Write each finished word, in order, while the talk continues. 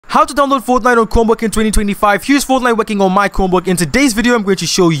How to download Fortnite on Chromebook in 2025. Here's Fortnite working on my Chromebook. In today's video, I'm going to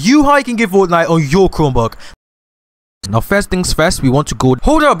show you how you can get Fortnite on your Chromebook. Now first things first, we want to go,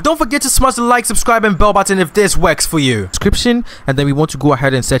 hold up, don't forget to smash the like, subscribe and bell button if this works for you. Description, and then we want to go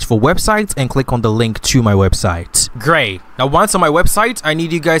ahead and search for websites and click on the link to my website. Great. Now once on my website, I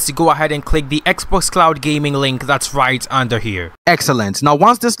need you guys to go ahead and click the Xbox Cloud Gaming link that's right under here. Excellent. Now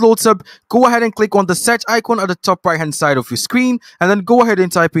once this loads up, go ahead and click on the search icon at the top right hand side of your screen and then go ahead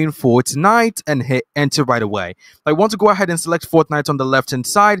and type in Fortnite and hit enter right away. I want to go ahead and select Fortnite on the left hand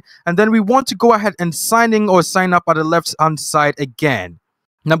side, and then we want to go ahead and sign in or sign up at the left hand side again.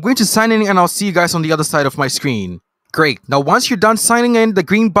 Now I'm going to sign in and I'll see you guys on the other side of my screen. Great. Now once you're done signing in, the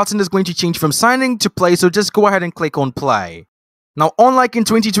green button is going to change from signing to play, so just go ahead and click on play. Now unlike in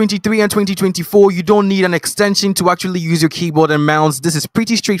 2023 and 2024, you don't need an extension to actually use your keyboard and mouse. This is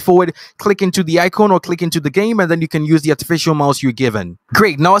pretty straightforward. Click into the icon or click into the game and then you can use the artificial mouse you're given.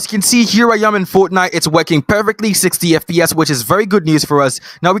 Great. Now as you can see, here I am in Fortnite. It's working perfectly, 60 FPS, which is very good news for us.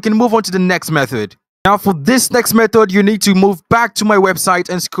 Now we can move on to the next method. Now for this next method, you need to move back to my website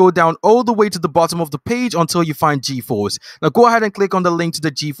and scroll down all the way to the bottom of the page until you find GeForce. Now go ahead and click on the link to the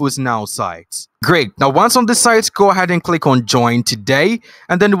GeForce Now site. Great. Now once on this site, go ahead and click on join today.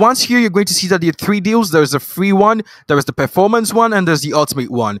 And then once here, you're going to see that there are three deals. There's a free one, there is the performance one, and there's the ultimate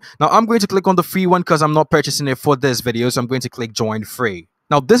one. Now I'm going to click on the free one because I'm not purchasing it for this video, so I'm going to click join free.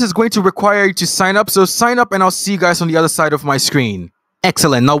 Now this is going to require you to sign up, so sign up and I'll see you guys on the other side of my screen.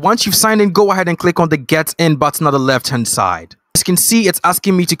 Excellent. Now once you've signed in, go ahead and click on the get in button on the left hand side. As you can see, it's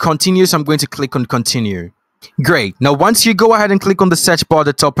asking me to continue, so I'm going to click on continue. Great. Now once you go ahead and click on the search bar at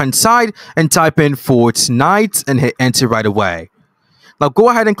the top hand side and type in Fortnite and hit enter right away. Now go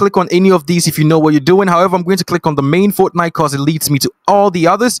ahead and click on any of these if you know what you're doing. However, I'm going to click on the main Fortnite because it leads me to all the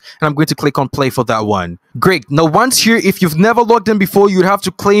others, and I'm going to click on play for that one. Great. Now once here, if you've never logged in before, you'd have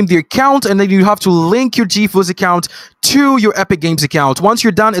to claim the account and then you have to link your GeForce account to your Epic Games account. Once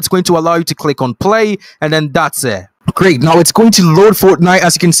you're done, it's going to allow you to click on play, and then that's it. Great. Now it's going to load Fortnite.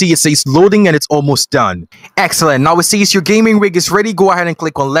 As you can see, it says loading and it's almost done. Excellent. Now it says your gaming rig is ready. Go ahead and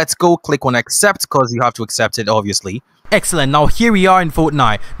click on let's go. Click on accept because you have to accept it, obviously. Excellent. Now here we are in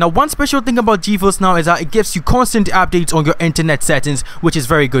Fortnite. Now one special thing about GeForce Now is that it gives you constant updates on your internet settings, which is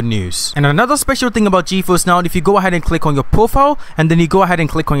very good news. And another special thing about GeForce Now, if you go ahead and click on your profile and then you go ahead and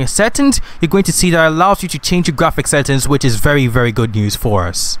click on your settings, you're going to see that it allows you to change your graphic settings, which is very good news for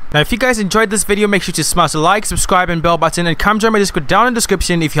us. Now if you guys enjoyed this video, make sure to smash the like, subscribe and bell button, and come join my Discord down in the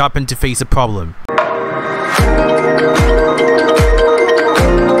description if you happen to face a problem.